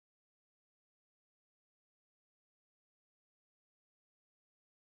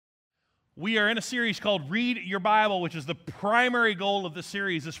We are in a series called Read Your Bible, which is the primary goal of the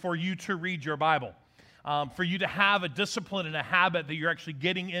series is for you to read your Bible, for you to have a discipline and a habit that you're actually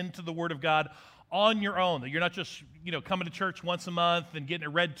getting into the Word of God on your own, that you're not just, coming to church once a month and getting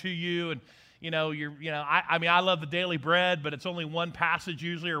it read to you and, I love the daily bread, but it's only one passage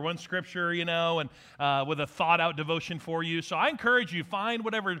usually or one scripture, and with a thought-out devotion for you. So I encourage you, find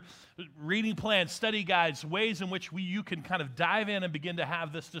whatever reading plans, study guides, ways in which you can kind of dive in and begin to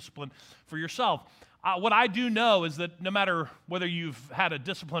have this discipline for yourself. What I do know is that no matter whether you've had a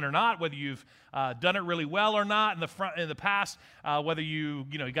discipline or not, whether you've done it really well or not in the past, whether you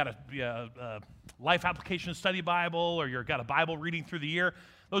got a life application study Bible or you've got a Bible reading through the year,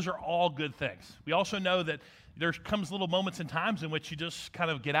 those are all good things. We also know that there comes little moments and times in which you just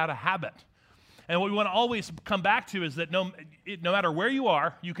kind of get out of habit. And what we want to always come back to is that no matter where you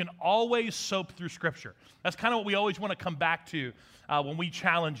are, you can always soap through Scripture. That's kind of what we always want to come back to when we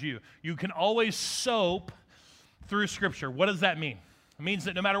challenge you. You can always soap through Scripture. What does that mean? It means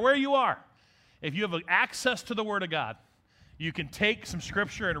that no matter where you are, if you have access to the Word of God, you can take some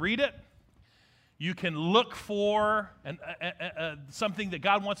Scripture and read it. You can look for something that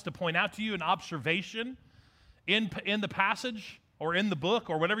God wants to point out to you, an observation in the passage or in the book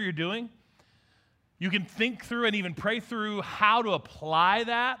or whatever you're doing. You can think through and even pray through how to apply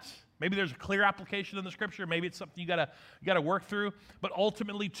that. Maybe there's a clear application in the Scripture. Maybe it's something you gotta work through. But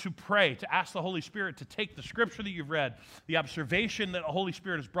ultimately to pray, to ask the Holy Spirit to take the Scripture that you've read, the observation that the Holy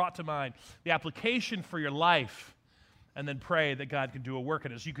Spirit has brought to mind, the application for your life, and then pray that God can do a work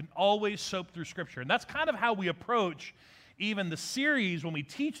in us. You can always soap through Scripture. And that's kind of how we approach even the series when we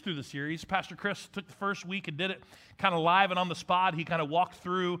teach through the series. Pastor Chris took the first week and did it kind of live and on the spot. He kind of walked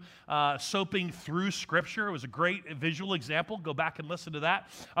through soaping through Scripture. It was a great visual example. Go back and listen to that.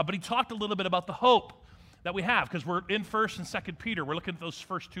 But he talked a little bit about the hope that we have, because we're in 1st and 2nd Peter. We're looking at those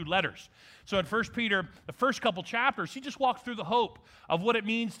first two letters. So in 1 Peter, the first couple chapters, he just walked through the hope of what it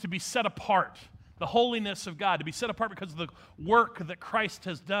means to be set apart, the holiness of God, to be set apart because of the work that Christ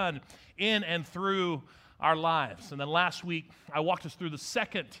has done in and through our lives. And then last week, I walked us through the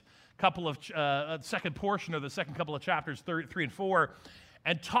second portion of the second couple of chapters, 3 and 4,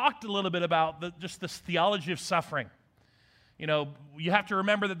 and talked a little bit about just this theology of suffering. You have to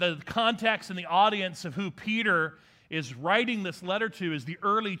remember that the context and the audience of who Peter is writing this letter to is the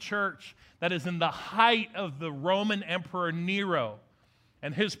early church that is in the height of the Roman Emperor Nero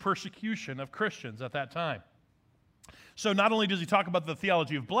and his persecution of Christians at that time. So not only does he talk about the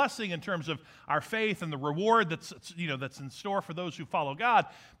theology of blessing in terms of our faith and the reward that's in store for those who follow God,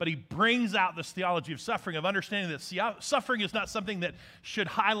 but he brings out this theology of suffering, of understanding that suffering is not something that should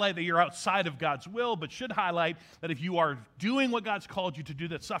highlight that you're outside of God's will, but should highlight that if you are doing what God's called you to do,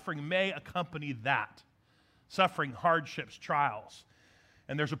 that suffering may accompany that. Suffering, hardships, trials.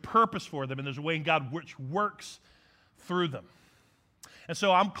 And there's a purpose for them, and there's a way in God which works through them. And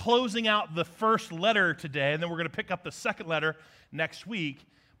so I'm closing out the first letter today, and then we're going to pick up the second letter next week.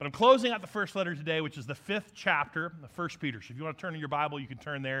 But I'm closing out the first letter today, which is the 5th chapter of 1 Peter. So if you want to turn in your Bible, you can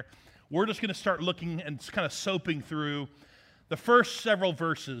turn there. We're just going to start looking and kind of soaping through the first several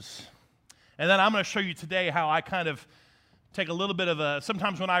verses. And then I'm going to show you today how I kind of take a little bit of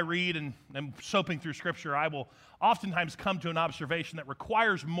sometimes when I read and am soaping through Scripture, I will oftentimes come to an observation that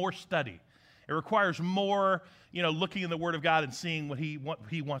requires more study. It requires more, looking in the Word of God and seeing what He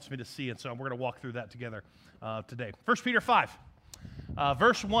wants me to see. And so we're going to walk through that together today. 1 Peter 5,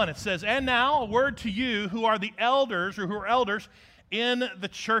 verse 1, it says, "And now a word to you who are the elders, or who are elders in the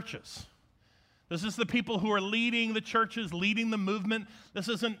churches." This is the people who are leading the churches, leading the movement. This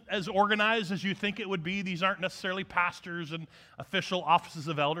isn't as organized as you think it would be. These aren't necessarily pastors and official offices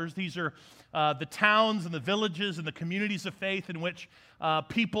of elders. These are the towns and the villages and the communities of faith in which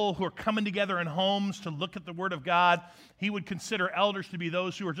people who are coming together in homes to look at the Word of God. He would consider elders to be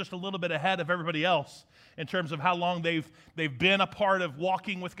those who are just a little bit ahead of everybody else in terms of how long they've been a part of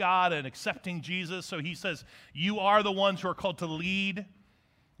walking with God and accepting Jesus. So he says, you are the ones who are called to lead.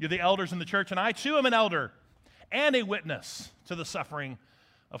 You're the elders in the church, and I too am an elder and a witness to the suffering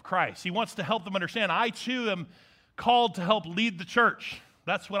of Christ. He wants to help them understand, I too am called to help lead the church.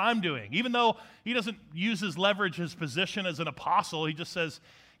 That's what I'm doing. Even though he doesn't use his leverage, his position as an apostle, he just says,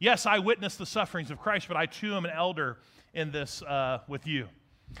 yes, I witness the sufferings of Christ, but I too am an elder in this with you.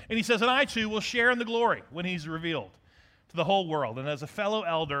 And he says, and I too will share in the glory when he's revealed to the whole world. And as a fellow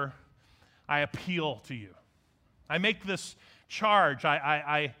elder, I appeal to you. I make this charge.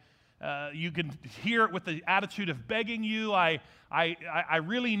 You can hear it with the attitude of begging you. I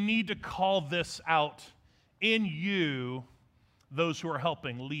really need to call this out in you, those who are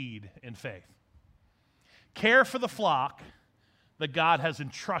helping lead in faith. Care for the flock that God has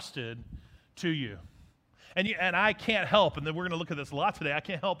entrusted to you. And I can't help, and then we're going to look at this a lot today, I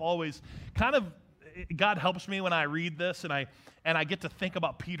can't help always God helps me when I read this, and I get to think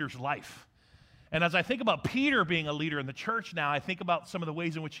about Peter's life. And as I think about Peter being a leader in the church now, I think about some of the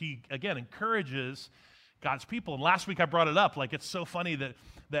ways in which he, again, encourages God's people. And last week I brought it up, like it's so funny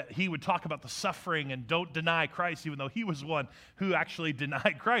that he would talk about the suffering and don't deny Christ, even though he was one who actually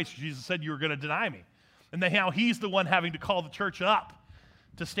denied Christ. Jesus said, you were going to deny me. And then how he's the one having to call the church up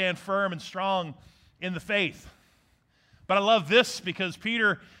to stand firm and strong in the faith. But I love this because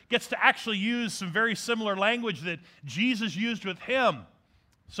Peter gets to actually use some very similar language that Jesus used with him.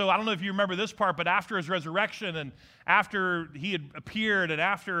 So I don't know if you remember this part, but after his resurrection and after he had appeared and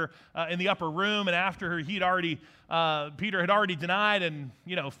after in the upper room and after Peter had already denied and,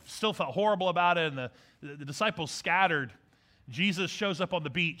 still felt horrible about it and the disciples scattered, Jesus shows up on the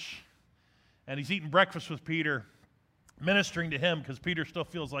beach and he's eating breakfast with Peter, ministering to him because Peter still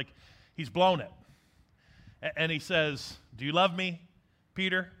feels like he's blown it. And he says, do you love me,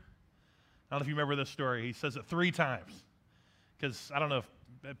 Peter? I don't know if you remember this story. He says it 3 times because I don't know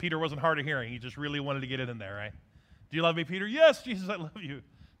if Peter wasn't hard of hearing. He just really wanted to get it in there, right? Do you love me, Peter? Yes, Jesus, I love you.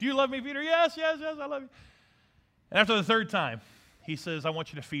 Do you love me, Peter? Yes, yes, yes, I love you. And after the 3rd time, he says, I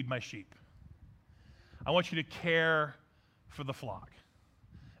want you to feed my sheep. I want you to care for the flock.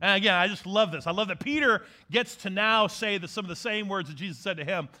 And again, I just love this. I love that Peter gets to now say some of the same words that Jesus said to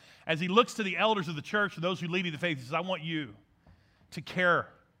him as he looks to the elders of the church and those who lead in the faith. He says, I want you to care.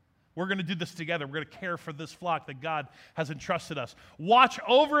 We're going to do this together. We're going to care for this flock that God has entrusted us. Watch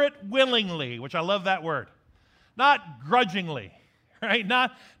over it willingly, which I love that word. Not grudgingly, right?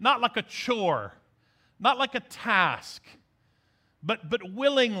 Not like a chore, not like a task, but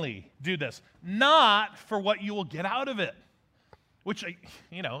willingly do this. Not for what you will get out of it. Which,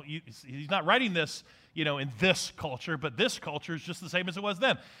 he's not writing this, in this culture, but this culture is just the same as it was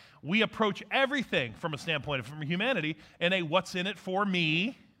then. We approach everything from a standpoint of humanity in a what's in it for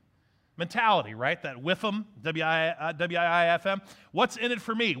me mentality, right? That WIFM, W-I-I-F-M. What's in it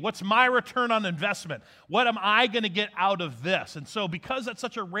for me? What's my return on investment? What am I going to get out of this? And so because that's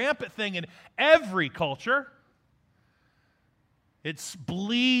such a rampant thing in every culture, it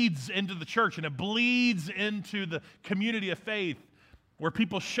bleeds into the church and it bleeds into the community of faith where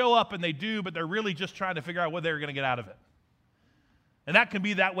people show up and they do, but they're really just trying to figure out what they're going to get out of it. And that can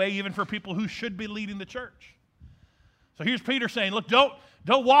be that way even for people who should be leading the church. So here's Peter saying, look, don't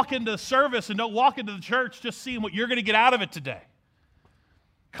walk into service and don't walk into the church just seeing what you're going to get out of it today.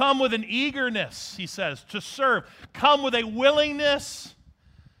 Come with an eagerness, he says, to serve. Come with a willingness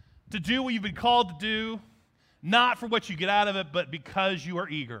to do what you've been called to do, not for what you get out of it, but because you are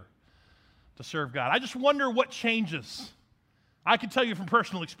eager to serve God. I just wonder what changes. I can tell you from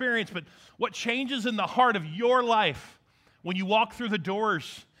personal experience, but what changes in the heart of your life when you walk through the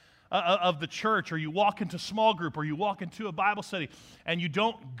doors of the church, or you walk into small group, or you walk into a Bible study, and you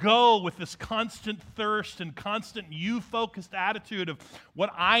don't go with this constant thirst and constant you-focused attitude of what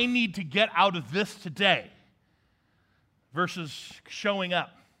I need to get out of this today, versus showing up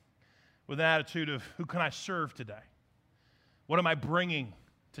with an attitude of who can I serve today? What am I bringing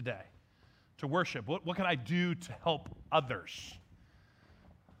today to worship? What can I do to help others?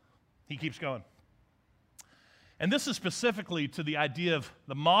 He keeps going. And this is specifically to the idea of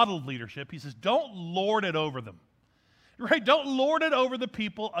the modeled leadership. He says, don't lord it over them, right? Don't lord it over the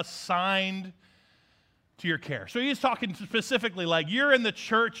people assigned to your care. So he's talking specifically like you're in the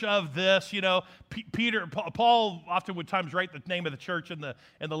church of this, Paul often would times write the name of the church in the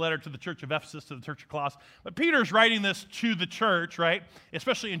letter to the church of Ephesus, to the church of Colossus. But Peter's writing this to the church, right?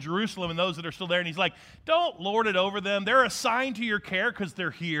 Especially in Jerusalem and those that are still there. And he's like, don't lord it over them. They're assigned to your care because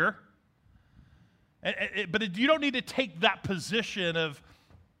they're here. But you don't need to take that position of,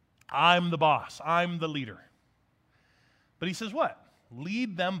 I'm the boss, I'm the leader. But he says what?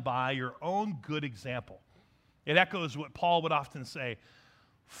 Lead them by your own good example. It echoes what Paul would often say,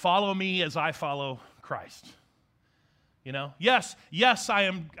 follow me as I follow Christ. Yes,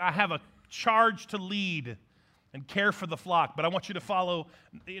 I have a charge to lead and care for the flock, but I want you to follow,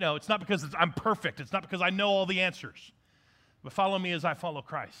 it's not because I'm perfect, it's not because I know all the answers, but follow me as I follow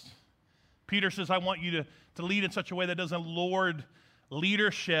Christ. Peter says, I want you to lead in such a way that doesn't lord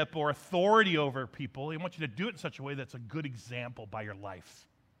leadership or authority over people. I want you to do it in such a way that's a good example by your life.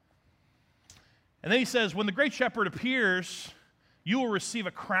 And then he says, when the great shepherd appears, you will receive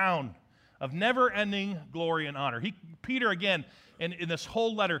a crown of never-ending glory and honor. Peter, again, in this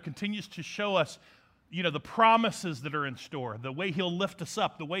whole letter, continues to show us, the promises that are in store, the way he'll lift us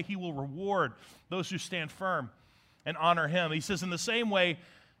up, the way he will reward those who stand firm and honor him. He says, in the same way,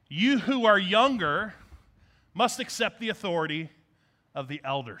 you who are younger must accept the authority of the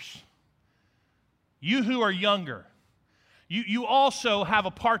elders. You who are younger, you also have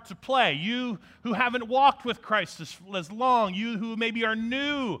a part to play. You who haven't walked with Christ as long, you who maybe are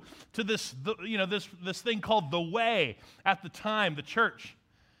new to this thing called the way at the time, the church,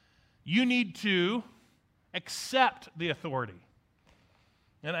 you need to accept the authority.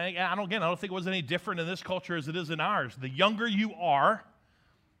 And I don't think it was any different in this culture as it is in ours. The younger you are,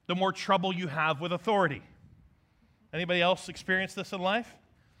 the more trouble you have with authority. Anybody else experience this in life?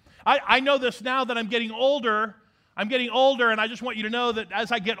 I know this now that I'm getting older, and I just want you to know that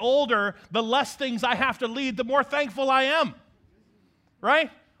as I get older, the less things I have to lead, the more thankful I am.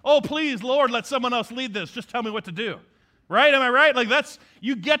 Right? Oh, please, Lord, let someone else lead this. Just tell me what to do. Right? Am I right? Like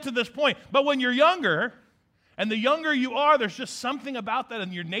you get to this point. But when you're younger, and the younger you are, there's just something about that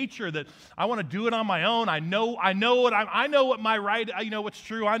in your nature that I want to do it on my own. I know what's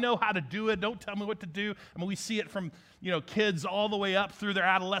true. I know how to do it. Don't tell me what to do. I mean, we see it from, kids all the way up through their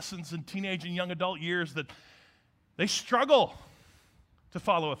adolescence and teenage and young adult years that they struggle to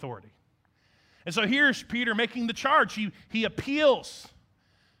follow authority. And so here's Peter making the charge. He appeals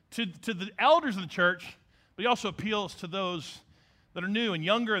to the elders of the church, but he also appeals to those that are new and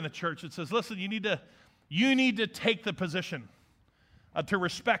younger in the church. It says, listen, you need to take the position to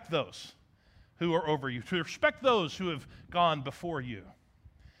respect those who are over you, to respect those who have gone before you.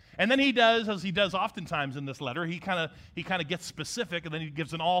 And then he does, as he does oftentimes in this letter, he kind of gets specific, and then he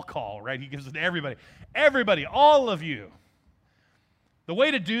gives an all call, right? He gives it to everybody. Everybody, all of you. The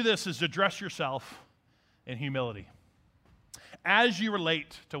way to do this is to dress yourself in humility as you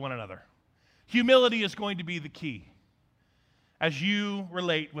relate to one another. Humility is going to be the key as you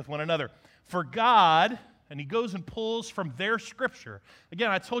relate with one another. For God, and he goes and pulls from their scripture. Again,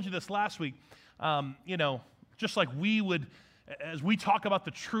 I told you this last week, just like we would, as we talk about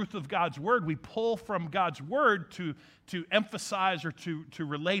the truth of God's word, we pull from God's word to emphasize or to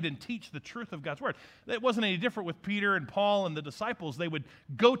relate and teach the truth of God's word. It wasn't any different with Peter and Paul and the disciples. They would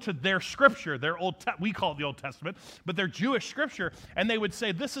go to their scripture, we call it the Old Testament, but their Jewish scripture, and they would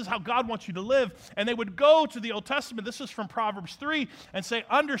say, this is how God wants you to live. And they would go to the Old Testament, this is from Proverbs 3, and say,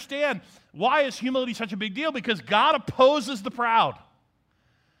 understand, why is humility such a big deal? Because God opposes the proud.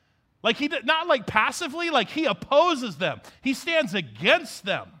 Like not like passively, like he opposes them. He stands against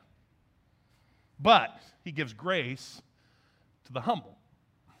them. But he gives grace to the humble.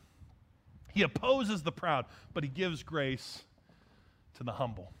 He opposes the proud, but he gives grace to the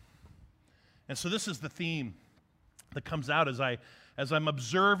humble. And so this is the theme that comes out as I'm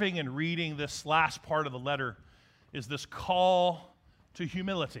observing and reading this last part of the letter, is this call to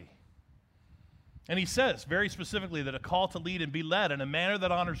humility. And he says very specifically that a call to lead and be led in a manner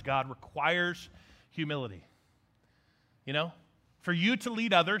that honors God requires humility. For you to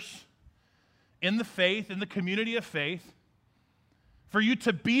lead others in the faith, in the community of faith, for you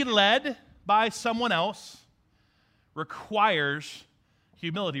to be led by someone else requires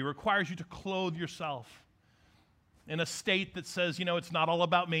humility, requires you to clothe yourself in a state that says, it's not all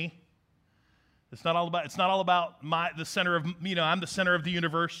about me. It's not all about the center of, I'm the center of the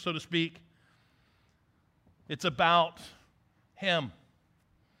universe, so to speak. It's about him.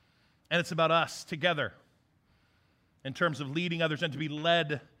 And it's about us together in terms of leading others and to be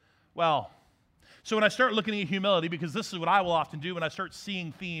led well. So when I start looking at humility, because this is what I will often do when I start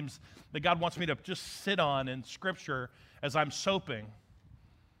seeing themes that God wants me to just sit on in Scripture as I'm soaping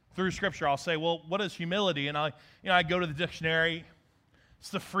through Scripture, I'll say, well, what is humility? And I go to the dictionary. It's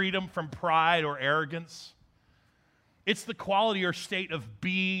the freedom from pride or arrogance. It's the quality or state of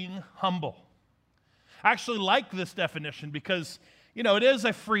being humble. I actually like this definition because, it is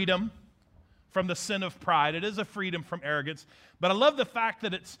a freedom from the sin of pride. It is a freedom from arrogance. But I love the fact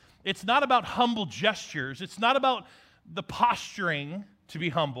that it's not about humble gestures. It's not about the posturing to be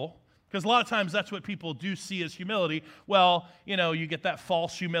humble, because a lot of times that's what people do see as humility. Well, you get that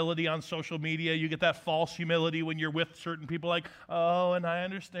false humility on social media. You get that false humility when you're with certain people like, oh, and I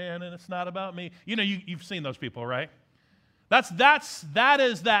understand, and it's not about me. You've seen those people, right? That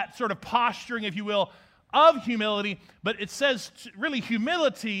is that sort of posturing, if you will, of humility, but it says really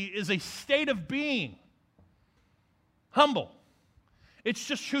humility is a state of being. Humble. It's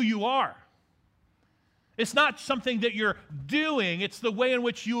just who you are. It's not something that you're doing. It's the way in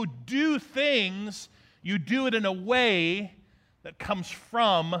which you do things. You do it in a way that comes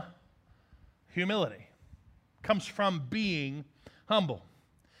from humility, comes from being humble.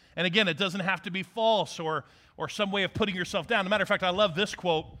 And again, it doesn't have to be false or some way of putting yourself down. As a matter of fact, I love this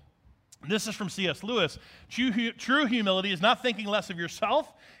quote. This is from C.S. Lewis. True humility is not thinking less of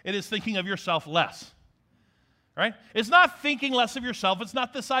yourself, it is thinking of yourself less. right? It's not thinking less of yourself. It's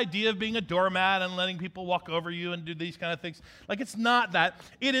not this idea of being a doormat and letting people walk over you and do these kind of things. Like, it's not that.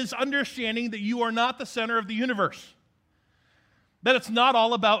 It is understanding that you are not the center of the universe, that it's not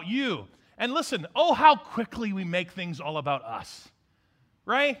all about you. And listen, oh, how quickly we make things all about us,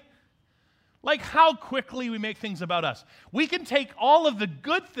 right? Like, how quickly we make things about us. We can take all of the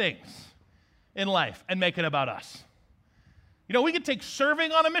good things in life and make it about us. You know, we can take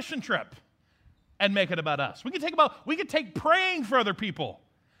serving on a mission trip and make it about us. We can take praying for other people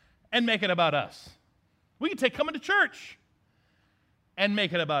and make it about us. We can take coming to church and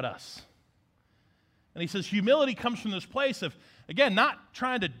make it about us. And he says humility comes from this place of, again, not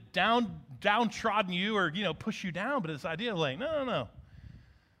trying to downtrodden you or, push you down, but this idea of like, no.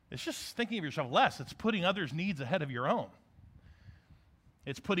 It's just thinking of yourself less. It's putting others' needs ahead of your own.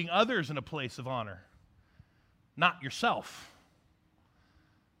 It's putting others in a place of honor, not yourself.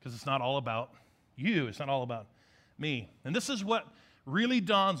 Because it's not all about you. It's not all about me. And this is what really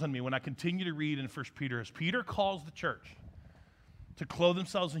dawns on me when I continue to read in 1 Peter. As Peter calls the church to clothe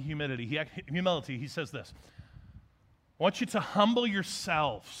themselves in humility, he says this: I want you to humble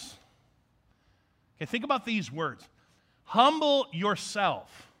yourselves. Okay, think about these words. Humble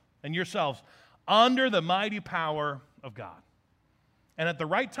yourself and yourselves under the mighty power of God. And at the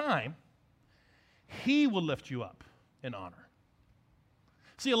right time, he will lift you up in honor.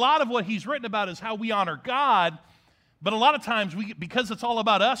 See, a lot of what he's written about is how we honor God, but a lot of times, because it's all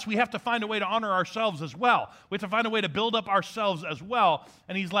about us, we have to find a way to honor ourselves as well. We have to find a way to build up ourselves as well.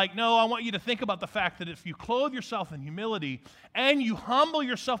 And he's like, no, I want you to think about the fact that if you clothe yourself in humility and you humble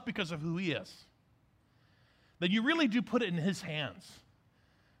yourself because of who he is, then you really do put it in his hands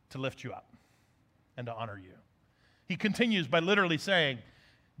to lift you up and to honor you. He continues by literally saying,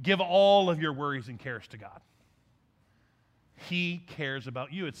 give all of your worries and cares to God. He cares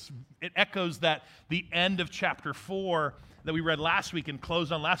about you. It echoes the end of chapter 4 that we read last week and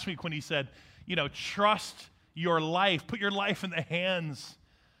closed on last week when he said, trust your life. Put your life in the hands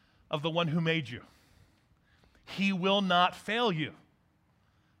of the one who made you. He will not fail you,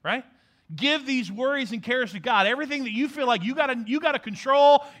 right? Give these worries and cares to God. Everything that you feel like you got to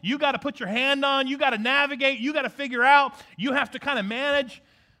control, you got to put your hand on, you got to navigate, you got to figure out, you have to kind of manage,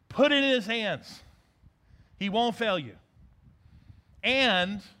 put it in his hands. He won't fail you.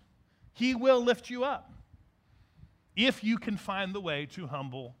 And he will lift you up if you can find the way to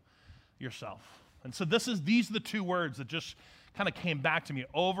humble yourself. And so these are the two words that just kind of came back to me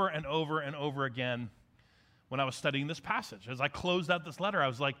over and over and over again when I was studying this passage. As I closed out this letter, I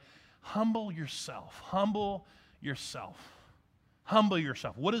was like, humble yourself, humble yourself, humble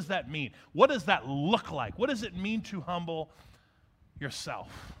yourself. What does that mean? What does that look like? What does it mean to humble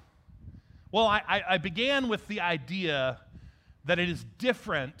yourself? Well, I began with the idea that it is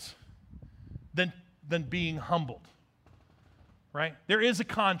different than being humbled, right? There is a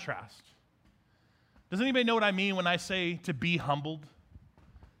contrast. Does anybody know what I mean when I say to be humbled,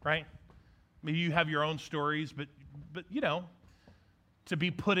 right? Maybe you have your own stories, but to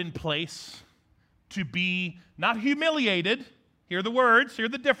be put in place, to be not humiliated, hear the words, hear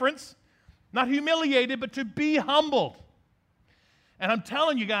the difference, not humiliated, but to be humbled. And I'm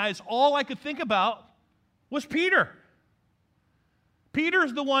telling you guys, all I could think about was Peter.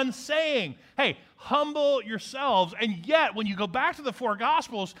 Peter's the one saying, hey, humble yourselves. And yet, when you go back to the four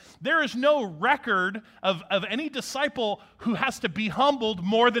Gospels, there is no record of any disciple who has to be humbled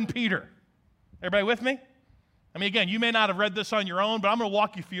more than Peter. Everybody with me? I mean, again, you may not have read this on your own, but I'm going to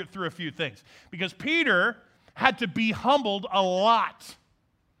walk you through a few things. Because Peter had to be humbled a lot,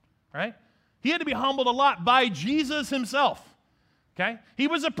 right? He had to be humbled a lot by Jesus himself, okay? He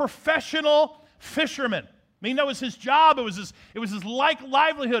was a professional fisherman. I mean, that was his job. It was his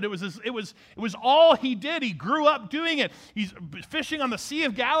livelihood. It was all he did. He grew up doing it. He's fishing on the Sea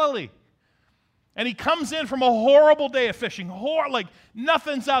of Galilee. And he comes in from a horrible day of fishing. Like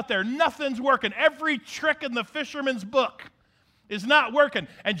nothing's out there. Nothing's working. Every trick in the fisherman's book is not working.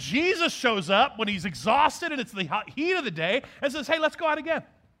 And Jesus shows up when he's exhausted and it's the heat of the day and says, hey, let's go out again.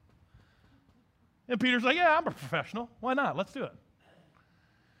 And Peter's like, yeah, I'm a professional. Why not? Let's do it.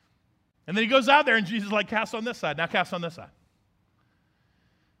 And then he goes out there and Jesus is like, cast on this side. Now cast on this side.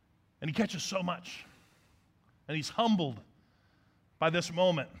 And he catches so much. And he's humbled by this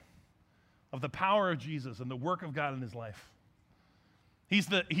moment of the power of Jesus and the work of God in his life. He's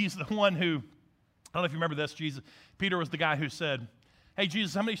the one who, I don't know if you remember this, Peter was the guy who said, hey,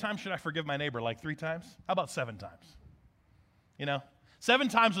 Jesus, how many times should I forgive my neighbor? Like 3 times? How about 7 times? 7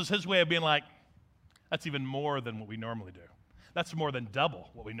 times was his way of being like, that's even more than what we normally do. That's more than double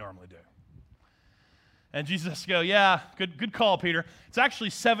what we normally do. And Jesus goes, yeah, good call, Peter. It's actually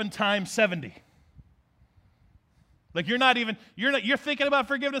 7 times 70. Like you're thinking about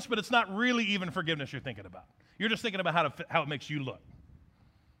forgiveness, but it's not really even forgiveness you're thinking about. You're just thinking about how it makes you look,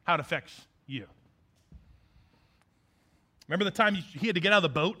 how it affects you. Remember the time he had to get out of the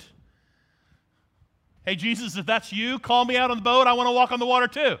boat? Hey, Jesus, if that's you, call me out on the boat. I want to walk on the water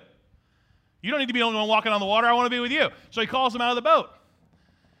too. You don't need to be the only one walking on the water. I want to be with you. So he calls him out of the boat.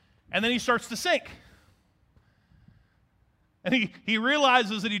 And then he starts to sink. And he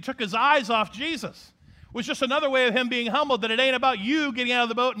realizes that he took his eyes off Jesus. It was just another way of him being humbled, that it ain't about you getting out of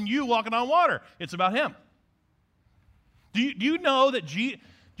the boat and you walking on water. It's about him. Do you know that do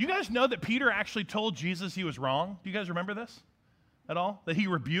you guys know that Peter actually told Jesus he was wrong? Do you guys remember this at all? That he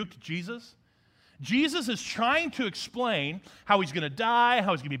rebuked Jesus? Jesus is trying to explain how he's going to die,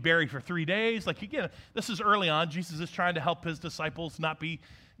 how he's going to be buried for 3 days. Like, again, this is early on. Jesus is trying to help his disciples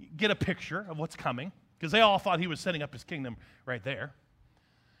get a picture of what's coming, because they all thought he was setting up his kingdom right there.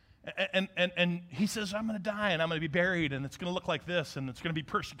 And he says, I'm going to die, and I'm going to be buried, and it's going to look like this, and it's going to be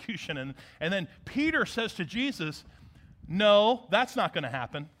persecution. And then Peter says to Jesus, no, that's not going to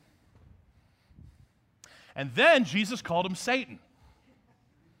happen. And then Jesus called him Satan.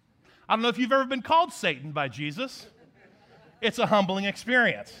 I don't know if you've ever been called Satan by Jesus. It's a humbling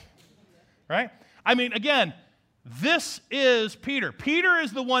experience, right? I mean, again, this is Peter. Peter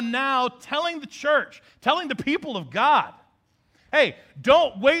is the one now telling the church, telling the people of God, hey,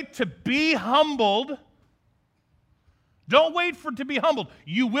 don't wait to be humbled. Don't wait to be humbled.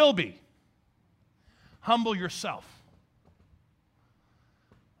 You will be. Humble yourself.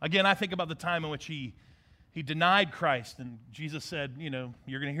 Again, I think about the time in which he denied Christ, and Jesus said,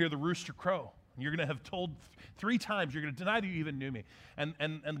 you're going to hear the rooster crow. You're going to have told 3 times, you're going to deny that you even knew me. And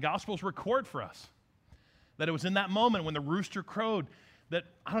the Gospels record for us that it was in that moment when the rooster crowed that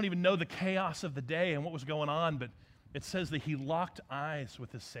I don't even know the chaos of the day and what was going on, but it says that he locked eyes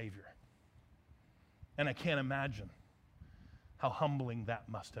with his Savior. And I can't imagine how humbling that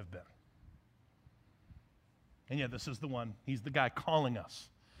must have been. And yet this is the one, he's the guy calling us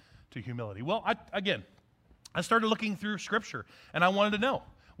to humility. Well, I started looking through Scripture, and I wanted to know,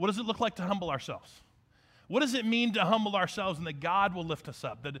 what does it look like to humble ourselves? What does it mean to humble ourselves and that God will lift us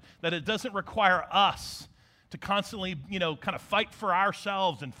up, that it doesn't require us to constantly, kind of fight for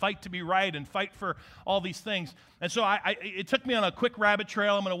ourselves and fight to be right and fight for all these things. And so it took me on a quick rabbit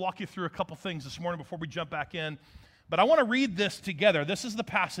trail. I'm going to walk you through a couple things this morning before we jump back in. But I want to read this together. This is the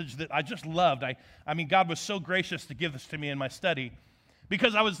passage that I just loved. I mean, God was so gracious to give this to me in my study,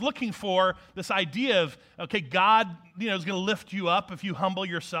 because I was looking for this idea of, okay, God, is going to lift you up if you humble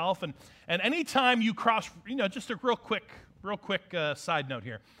yourself. And anytime you cross, just a real quick side note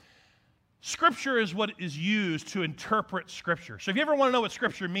here. Scripture is what is used to interpret Scripture. So if you ever want to know what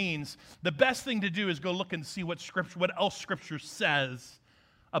Scripture means, the best thing to do is go look and see what else Scripture says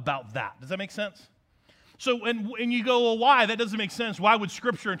about that. Does that make sense? So when you go, well, why? That doesn't make sense. Why would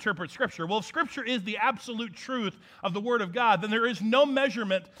Scripture interpret Scripture? Well, if Scripture is the absolute truth of the Word of God, then there is no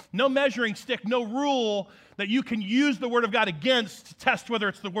measurement, no measuring stick, no rule that you can use the Word of God against to test whether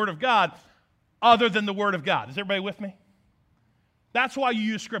it's the Word of God other than the Word of God. Is everybody with me? That's why you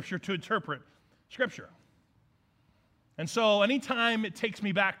use Scripture to interpret Scripture. And so anytime it takes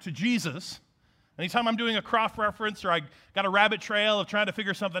me back to Jesus, anytime I'm doing a cross-reference or I got a rabbit trail of trying to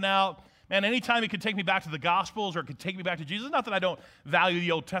figure something out, man, anytime it could take me back to the Gospels or it could take me back to Jesus, not that I don't value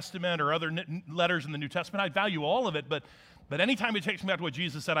the Old Testament or other letters in the New Testament. I value all of it, but anytime it takes me back to what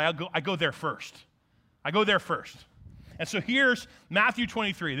Jesus said, I go there first. I go there first. And so here's Matthew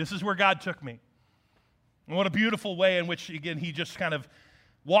 23. This is where God took me. And what a beautiful way in which, again, he just kind of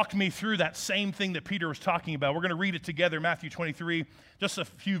walked me through that same thing that Peter was talking about. We're going to read it together, Matthew 23, just a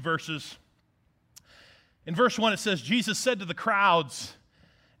few verses. In verse 1, it says, Jesus said to the crowds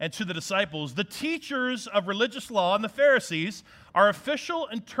and to the disciples, the teachers of religious law and the Pharisees are official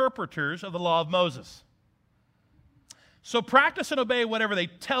interpreters of the law of Moses. So practice and obey whatever they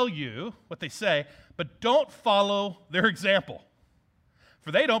tell you, what they say, but don't follow their example,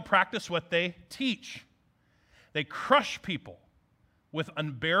 for they don't practice what they teach. They crush people with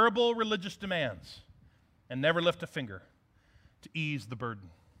unbearable religious demands and never lift a finger to ease the burden.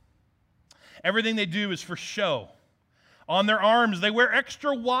 Everything they do is for show. On their arms, they wear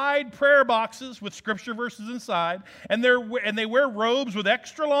extra wide prayer boxes with scripture verses inside, and they wear robes with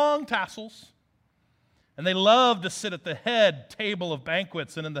extra long tassels. And they love to sit at the head table of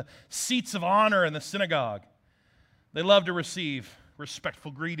banquets and in the seats of honor in the synagogue. They love to receive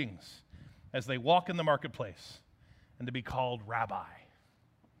respectful greetings as they walk in the marketplace and to be called rabbi.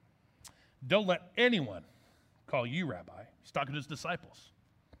 Don't let anyone call you rabbi. He's talking to his disciples.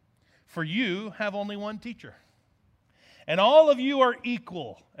 For you have only one teacher, and all of you are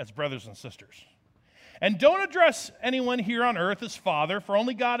equal as brothers and sisters. And don't address anyone here on earth as Father, for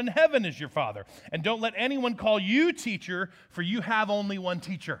only God in heaven is your Father. And don't let anyone call you teacher, for you have only one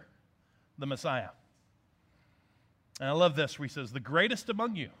teacher, the Messiah. And I love this where he says, the greatest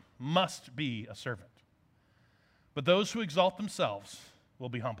among you must be a servant. But those who exalt themselves will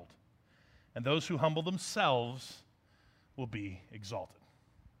be humbled. And those who humble themselves will be exalted.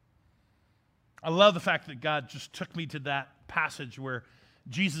 I love the fact that God just took me to that passage where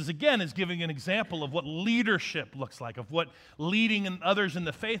Jesus, again, is giving an example of what leadership looks like, of what leading others in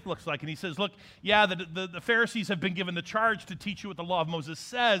the faith looks like. And he says, look, yeah, the Pharisees have been given the charge to teach you what the law of Moses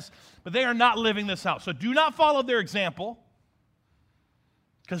says, but they are not living this out. So do not follow their example,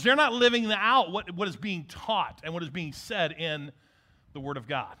 because they're not living out what is being taught and what is being said in the Word of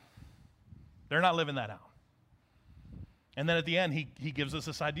God. They're not living that out. And then at the end, he gives us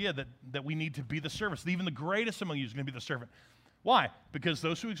this idea that we need to be the servants. Even the greatest among you is going to be the servant. Why? Because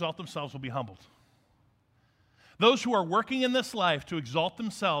those who exalt themselves will be humbled. Those who are working in this life to exalt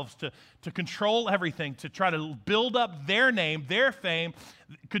themselves, to control everything, to try to build up their name, their fame,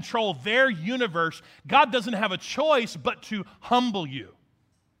 control their universe, God doesn't have a choice but to humble you.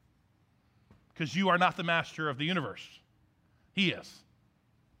 Because you are not the master of the universe. He is.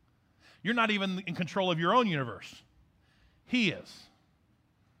 You're not even in control of your own universe. He is.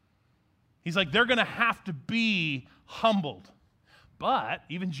 He's like, they're going to have to be humbled. But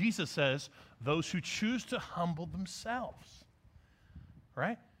even Jesus says, those who choose to humble themselves,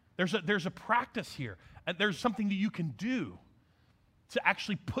 right? There's a practice here. And there's something that you can do to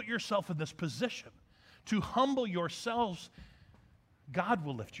actually put yourself in this position. To humble yourselves, God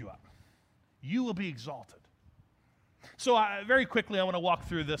will lift you up. You will be exalted. So very quickly, I want to walk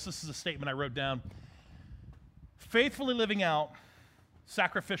through this. This is a statement I wrote down. Faithfully living out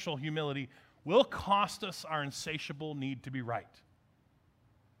sacrificial humility will cost us our insatiable need to be right.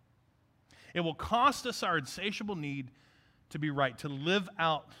 It will cost us our insatiable need to be right, to live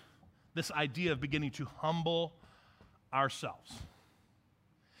out this idea of beginning to humble ourselves.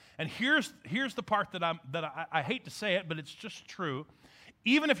 And here's the part that I hate to say it, but it's just true.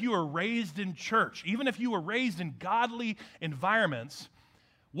 Even if you were raised in church, even if you were raised in godly environments,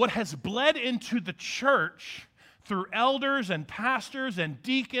 what has bled into the church through elders and pastors and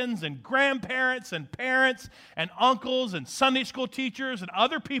deacons and grandparents and parents and uncles and Sunday school teachers and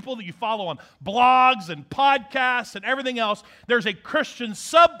other people that you follow on blogs and podcasts and everything else, there's a Christian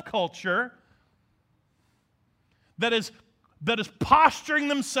subculture that is posturing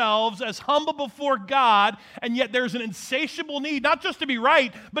themselves as humble before God, and yet there's an insatiable need not just to be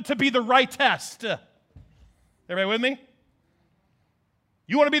right, but to be the right test. Everybody with me?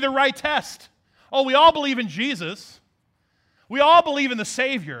 You want to be the right test. Oh, we all believe in Jesus. We all believe in the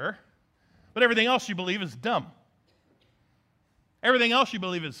Savior, but everything else you believe is dumb. Everything else you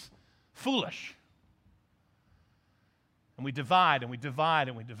believe is foolish. And we divide, and we divide,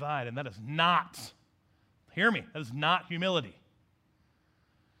 and we divide, and that is not, hear me, that is not humility.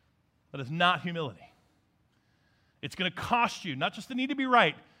 That is not humility. It's going to cost you, not just the need to be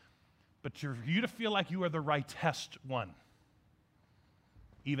right, but for you to feel like you are the right test one,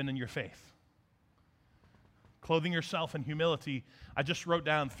 even in your faith. Clothing yourself in humility, I just wrote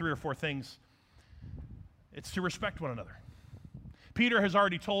down 3 or 4 things. It's to respect one another. Peter has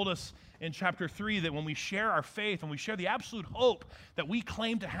already told us in chapter 3 that when we share our faith, when we share the absolute hope that we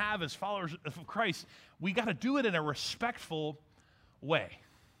claim to have as followers of Christ, we got to do it in a respectful way.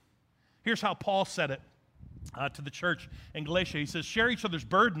 Here's how Paul said it to the church in Galatia. He says, share each other's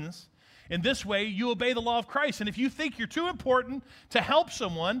burdens. In this way, you obey the law of Christ. And if you think you're too important to help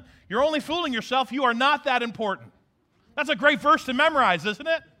someone, you're only fooling yourself. You are not that important. That's a great verse to memorize, isn't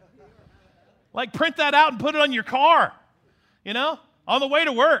it? Like, print that out and put it on your car, on the way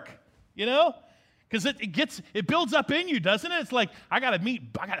to work, Because it builds up in you, doesn't it? It's like, I got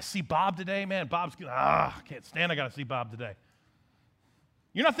to see Bob today, man. I can't stand I got to see Bob today.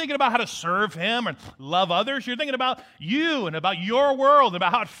 You're not thinking about how to serve him and love others. You're thinking about you and about your world and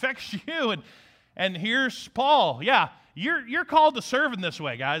about how it affects you. And here's Paul. Yeah, you're called to serve in this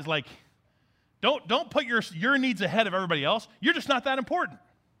way, guys. Like, don't put your needs ahead of everybody else. You're just not that important.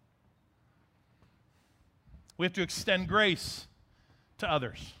 We have to extend grace to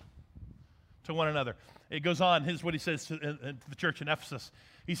others, to one another. It goes on. Here's what he says to the church in Ephesus.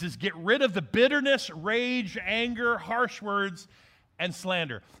 He says, get rid of the bitterness, rage, anger, harsh words, and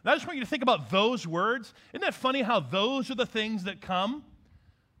slander. Now, I just want you to think about those words. Isn't that funny how those are the things that come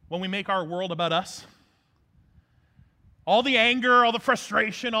when we make our world about us? All the anger, all the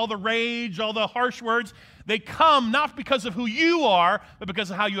frustration, all the rage, all the harsh words, they come not because of who you are, but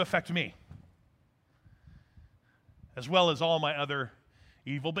because of how you affect me, as well as all my other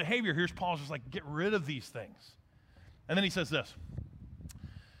evil behavior. Here's Paul's just like, get rid of these things. And then he says this.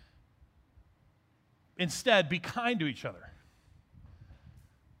 Instead, be kind to each other,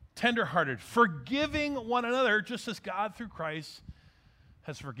 tenderhearted, forgiving one another, just as God through Christ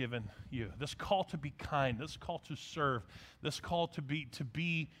has forgiven you. This call to be kind, this call to serve, this call to be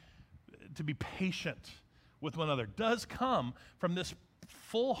patient with one another does come from this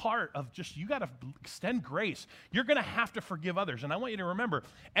full heart of just, you got to extend grace. You're going to have to forgive others. And I want you to remember,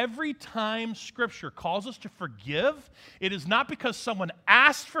 every time Scripture calls us to forgive, it is not because someone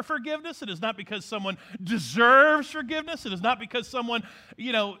asked for forgiveness. It is not because someone deserves forgiveness. It is not because someone,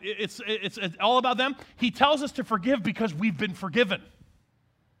 it's all about them. He tells us to forgive because we've been forgiven.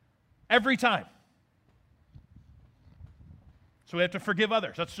 Every time. So we have to forgive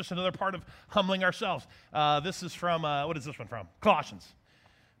others. That's just another part of humbling ourselves. This is from, what is this one from? Colossians.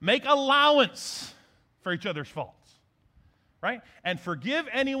 Make allowance for each other's faults, right? And forgive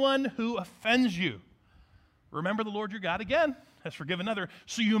anyone who offends you. Remember the Lord your God, again, has forgiven another,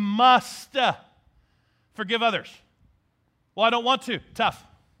 so you must forgive others. Well, I don't want to. Tough.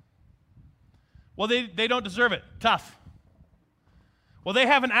 Well, they don't deserve it. Tough. Well, they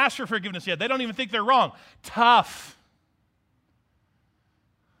haven't asked for forgiveness yet. They don't even think they're wrong. Tough.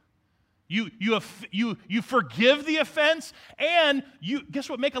 You forgive the offense, and guess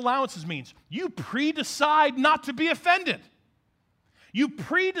what make allowances means? You pre-decide not to be offended. You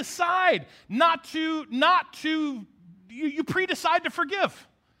pre-decide you pre-decide to forgive.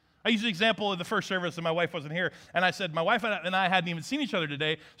 I used an example in the first service, and my wife wasn't here, and I said, my wife and I hadn't even seen each other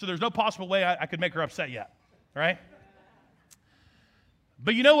today, so there's no possible way I could make her upset yet, right?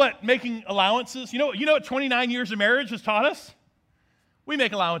 But you know what making allowances, you know what 29 years of marriage has taught us? We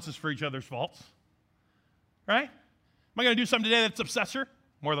make allowances for each other's faults, right? Am I going to do something today that's upsets her?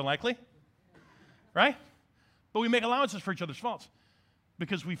 More than likely, right? But we make allowances for each other's faults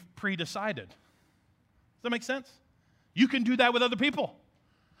because we've pre-decided. Does that make sense? You can do that with other people.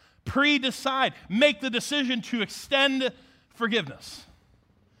 Pre-decide. Make the decision to extend forgiveness.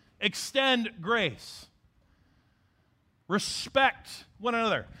 Extend grace. Respect one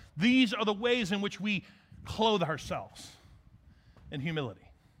another. These are the ways in which we clothe ourselves in humility.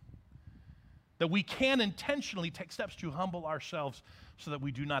 That we can intentionally take steps to humble ourselves so that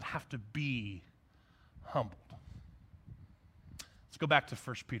we do not have to be humbled. Let's go back to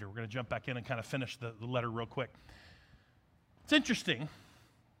 1 Peter. We're going to jump back in and kind of finish the letter real quick. It's interesting.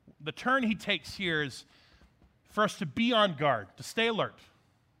 The turn he takes here is for us to be on guard, to stay alert.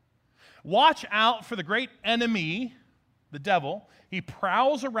 Watch out for the great enemy, the devil. He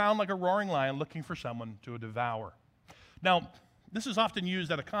prowls around like a roaring lion looking for someone to devour. Now, this is often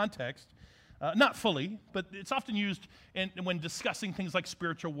used out of context, not fully, but it's often used when discussing things like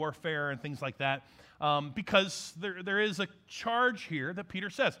spiritual warfare and things like that, because there is a charge here that Peter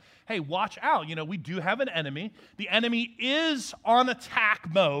says, hey, watch out. We do have an enemy. The enemy is on attack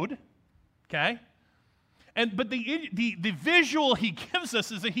mode, okay? But the visual he gives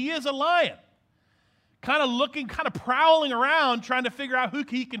us is that he is a lion, kind of prowling around, trying to figure out who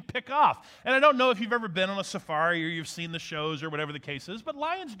he can pick off. And I don't know if you've ever been on a safari or you've seen the shows or whatever the case is, but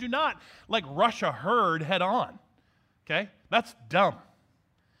lions do not rush a herd head on. Okay? That's dumb.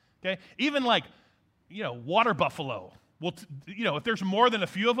 Okay? Even water buffalo will, if there's more than a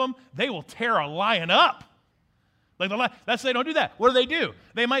few of them, they will tear a lion up. They don't do that. What do?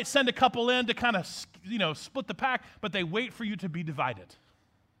 They might send a couple in to kind of, split the pack, but they wait for you to be divided.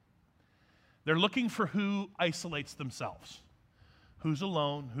 They're looking for who isolates themselves, who's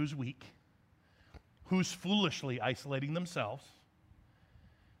alone, who's weak, who's foolishly isolating themselves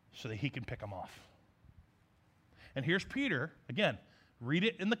so that he can pick them off. And here's Peter, again, read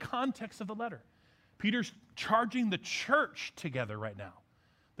it in the context of the letter. Peter's charging the church together right now.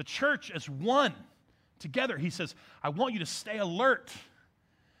 The church as one together. He says, I want you to stay alert.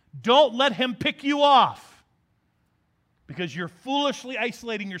 Don't let him pick you off. Because you're foolishly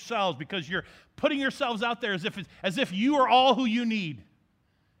isolating yourselves, because you're putting yourselves out there as if you are all who you need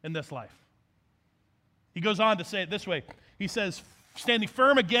in this life. He goes on to say it this way. He says, standing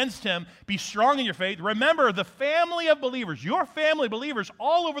firm against him, be strong in your faith. Remember, the family of believers, your family of believers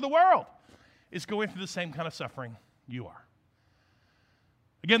all over the world, is going through the same kind of suffering you are.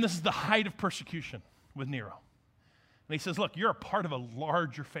 Again, this is the height of persecution with Nero. And he says, look, you're a part of a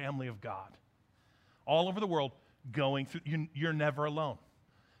larger family of God all over the world. Going through, you're never alone.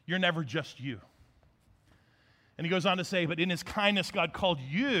 You're never just you. And he goes on to say, but in his kindness, God called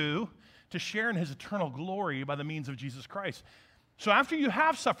you to share in his eternal glory by the means of Jesus Christ. So after you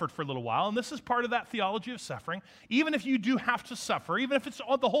have suffered for a little while, and this is part of that theology of suffering, even if you do have to suffer, even if it's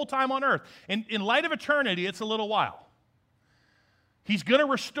the whole time on earth, in light of eternity, it's a little while. He's going to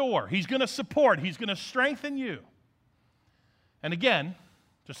restore. He's going to support. He's going to strengthen you. And again,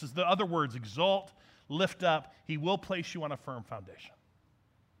 just as the other words, exalt, lift up, he will place you on a firm foundation.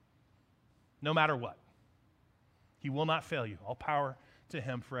 No matter what. He will not fail you. All power to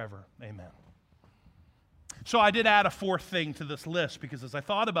him forever. Amen. So I did add a fourth thing to this list because as I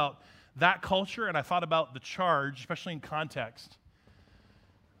thought about that culture and I thought about the charge, especially in context,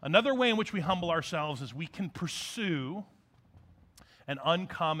 another way in which we humble ourselves is we can pursue an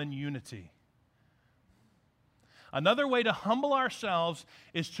uncommon unity. Another way to humble ourselves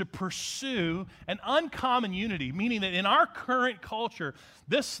is to pursue an uncommon unity, meaning that in our current culture,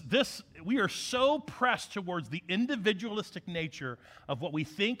 we are so pressed towards the individualistic nature of what we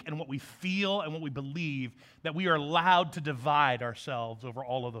think and what we feel and what we believe that we are allowed to divide ourselves over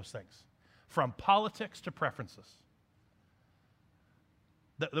all of those things, from politics to preferences.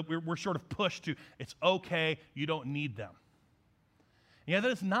 That we're sort of pushed to, it's okay, you don't need them. Yeah,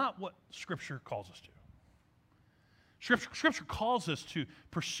 that is not what Scripture calls us to. Scripture calls us to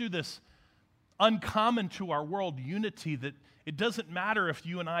pursue this uncommon to our world unity that it doesn't matter if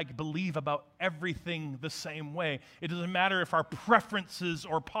you and I believe about everything the same way. It doesn't matter if our preferences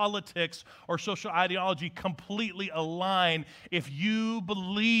or politics or social ideology completely align. If you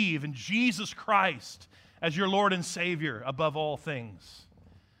believe in Jesus Christ as your Lord and Savior above all things,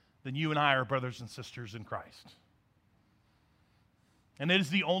 then you and I are brothers and sisters in Christ. And it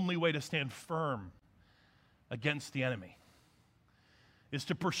is the only way to stand firm against the enemy, is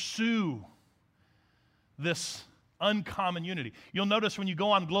to pursue this uncommon unity. You'll notice when you go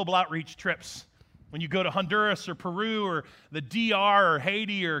on global outreach trips, when you go to Honduras or Peru or the DR or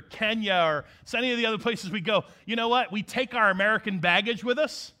Haiti or Kenya or any of the other places we go, you know what? We take our American baggage with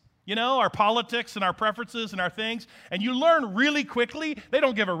us, you know, our politics and our preferences and our things, and you learn really quickly, they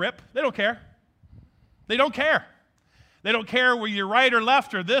don't give a rip. They don't care. They don't care. They don't care where you're right or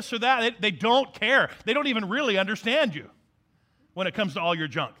left or this or that. They don't care. They don't even really understand you when it comes to all your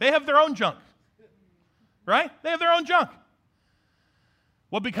junk. They have their own junk, right? They have their own junk.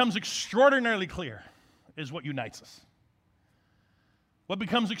 What becomes extraordinarily clear is what unites us. What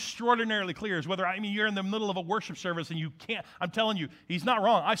becomes extraordinarily clear is whether, you're in the middle of a worship service and you can't, I'm telling you, he's not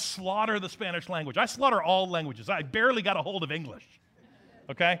wrong. I slaughter the Spanish language. I slaughter all languages. I barely got a hold of English,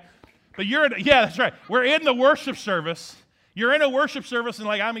 okay? But yeah, that's right. We're in the worship service. You're in a worship service, and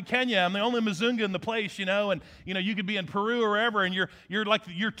like I'm in Kenya, I'm the only Mzunga in the place, and you could be in Peru or wherever, and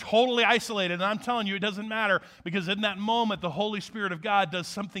you're totally isolated. And I'm telling you, it doesn't matter because in that moment, the Holy Spirit of God does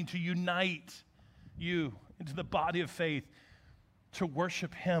something to unite you into the body of faith to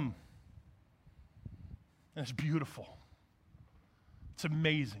worship Him. And it's beautiful. It's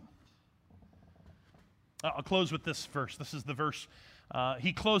amazing. I'll close with this verse. This is the verse.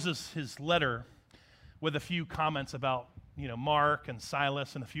 He closes his letter with a few comments about, Mark and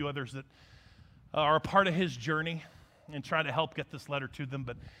Silas and a few others that are a part of his journey and try to help get this letter to them.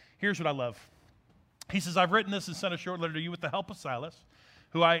 But here's what I love. He says, I've written this and sent a short letter to you with the help of Silas,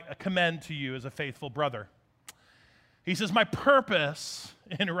 who I commend to you as a faithful brother. He says, my purpose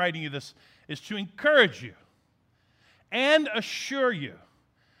in writing you this is to encourage you and assure you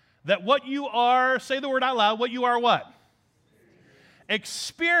that what you are, say the word out loud, what you are what?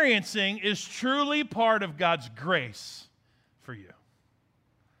 Experiencing is truly part of God's grace for you.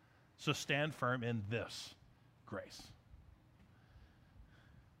 So stand firm in this grace.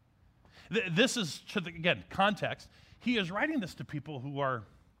 This is, again, context. He is writing this to people who are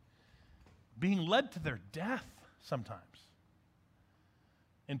being led to their death sometimes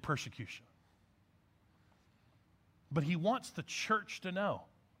in persecution. But he wants the church to know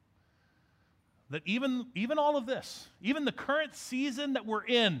that even all of this, even the current season that we're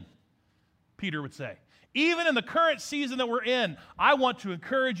in, Peter would say, even in the current season that we're in, I want to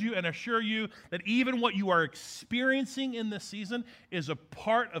encourage you and assure you that even what you are experiencing in this season is a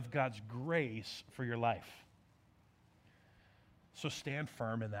part of God's grace for your life. So stand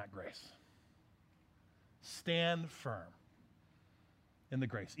firm in that grace. Stand firm in the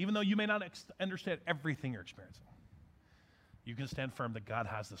grace. Even though you may not understand everything you're experiencing, you can stand firm that God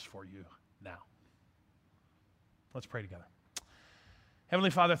has this for you now. Let's pray together.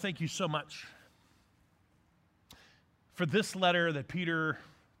 Heavenly Father, thank you so much for this letter that Peter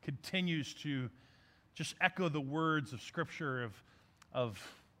continues to just echo the words of Scripture of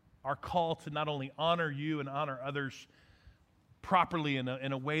our call to not only honor you and honor others properly in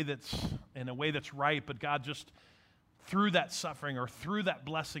a way that's right, but God, just through that suffering or through that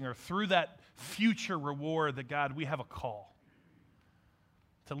blessing or through that future reward, that God, we have a call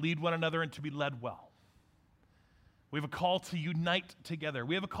to lead one another and to be led well. We have a call to unite together.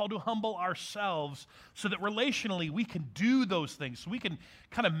 We have a call to humble ourselves so that relationally we can do those things, so we can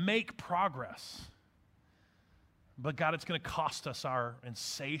kind of make progress. But God, it's going to cost us our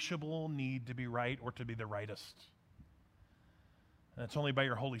insatiable need to be right or to be the rightest. And it's only by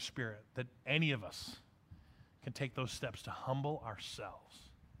your Holy Spirit that any of us can take those steps to humble ourselves.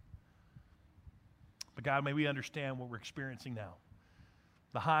 But God, may we understand what we're experiencing now.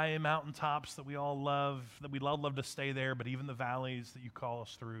 The high mountaintops that we all love, that we love to stay there, but even the valleys that you call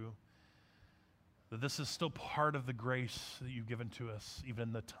us through, that this is still part of the grace that you've given to us, even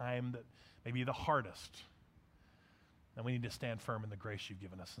in the time that may be the hardest. And we need to stand firm in the grace you've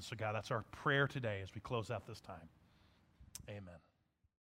given us. And so, God, that's our prayer today as we close out this time. Amen.